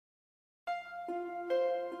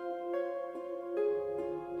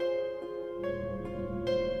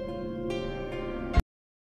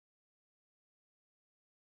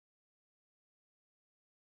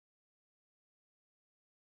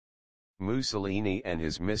Mussolini and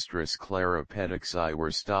his mistress Clara Pedixi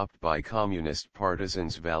were stopped by communist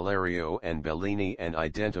partisans Valerio and Bellini and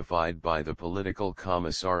identified by the political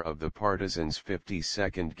commissar of the partisans'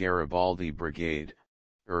 52nd Garibaldi Brigade,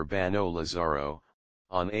 Urbano Lazzaro,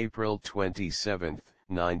 on April 27,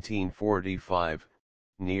 1945,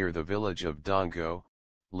 near the village of Dongo,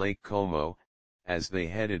 Lake Como, as they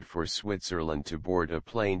headed for Switzerland to board a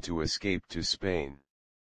plane to escape to Spain.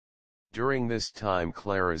 During this time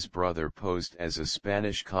Clara's brother posed as a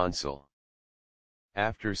Spanish consul.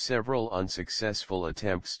 After several unsuccessful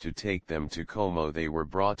attempts to take them to Como, they were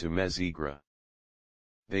brought to Mezzegra.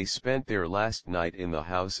 They spent their last night in the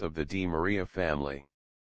house of the Di Maria family.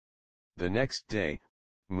 The next day,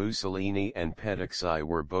 Mussolini and Pedixi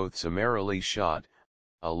were both summarily shot,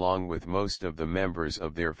 along with most of the members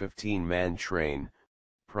of their 15-man train,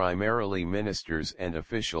 primarily ministers and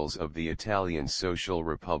officials of the Italian Social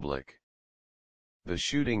Republic. The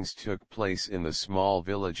shootings took place in the small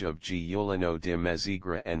village of Giuliano di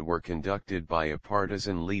Mezzegra and were conducted by a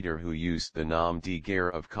partisan leader who used the nom de guerre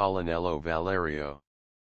of Colonnello Valerio.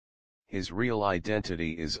 His real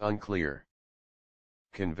identity is unclear.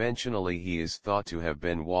 Conventionally he is thought to have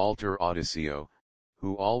been Walter Audisio,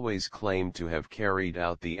 who always claimed to have carried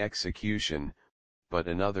out the execution, but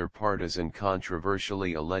another partisan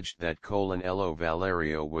controversially alleged that Colonnello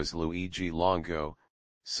Valerio was Luigi Longo,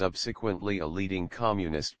 subsequently a leading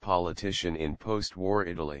communist politician in post-war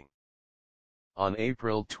Italy. On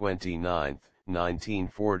April 29,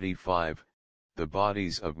 1945, the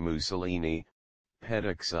bodies of Mussolini,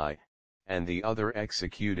 Pedixi, and the other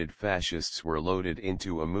executed fascists were loaded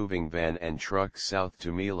into a moving van and trucked south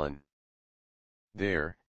to Milan.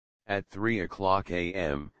 There, at 3:00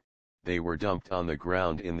 a.m., they were dumped on the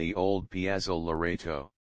ground in the old Piazza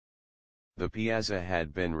Loreto. The piazza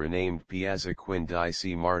had been renamed Piazza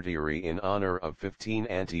Quindici Martiri in honor of 15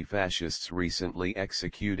 anti-fascists recently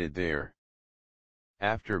executed there.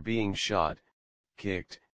 After being shot,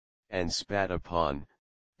 kicked, and spat upon,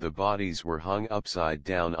 the bodies were hung upside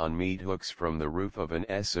down on meat hooks from the roof of an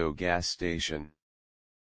Esso gas station.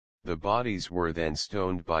 The bodies were then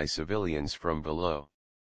stoned by civilians from below.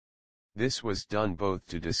 This was done both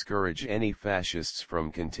to discourage any fascists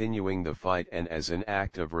from continuing the fight and as an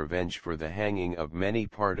act of revenge for the hanging of many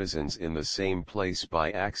partisans in the same place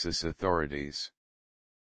by Axis authorities.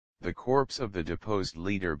 The corpse of the deposed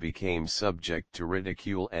leader became subject to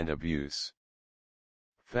ridicule and abuse.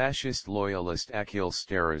 Fascist loyalist Achille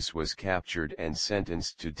Steris was captured and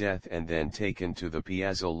sentenced to death and then taken to the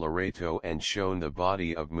Piazza Loreto and shown the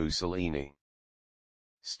body of Mussolini.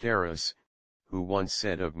 Steris, who once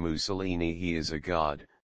said of Mussolini he is a god,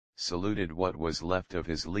 saluted what was left of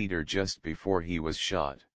his leader just before he was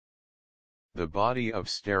shot. The body of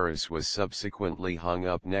Steris was subsequently hung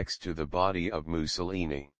up next to the body of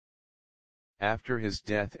Mussolini. After his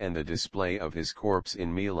death and the display of his corpse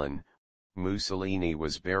in Milan, Mussolini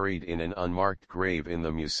was buried in an unmarked grave in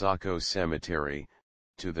the Musacco cemetery,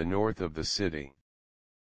 to the north of the city.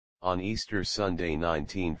 On Easter Sunday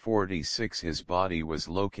 1946 his body was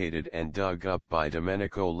located and dug up by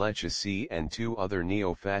Domenico Lecce and 2 other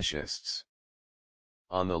neo-fascists.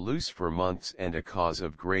 On the loose for months and a cause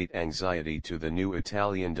of great anxiety to the new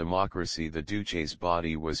Italian democracy, the Duce's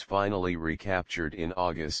body was finally recaptured in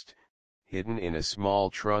August, hidden in a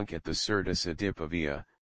small trunk at the Certosa di Pavia,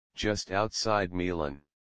 just outside Milan.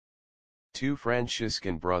 2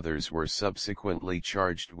 Franciscan brothers were subsequently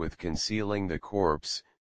charged with concealing the corpse,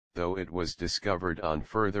 though it was discovered on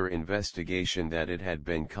further investigation that it had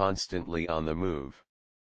been constantly on the move.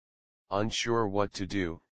 Unsure what to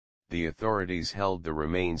do, the authorities held the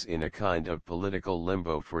remains in a kind of political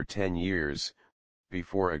limbo for 10 years,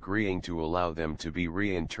 before agreeing to allow them to be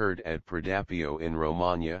reinterred at Predappio in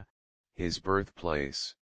Romagna, his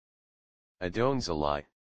birthplace. Adonzelli,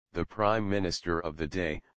 the prime minister of the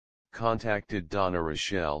day, contacted Donna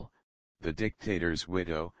Rochelle, the dictator's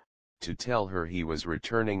widow, to tell her he was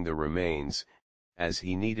returning the remains, as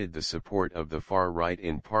he needed the support of the far right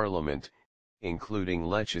in parliament, including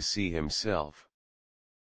Lecce himself.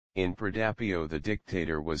 In Predappio the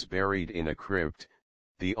dictator was buried in a crypt,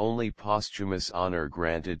 the only posthumous honor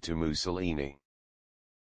granted to Mussolini.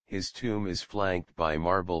 His tomb is flanked by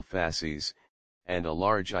marble fasces, and a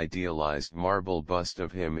large idealized marble bust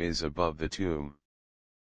of him is above the tomb.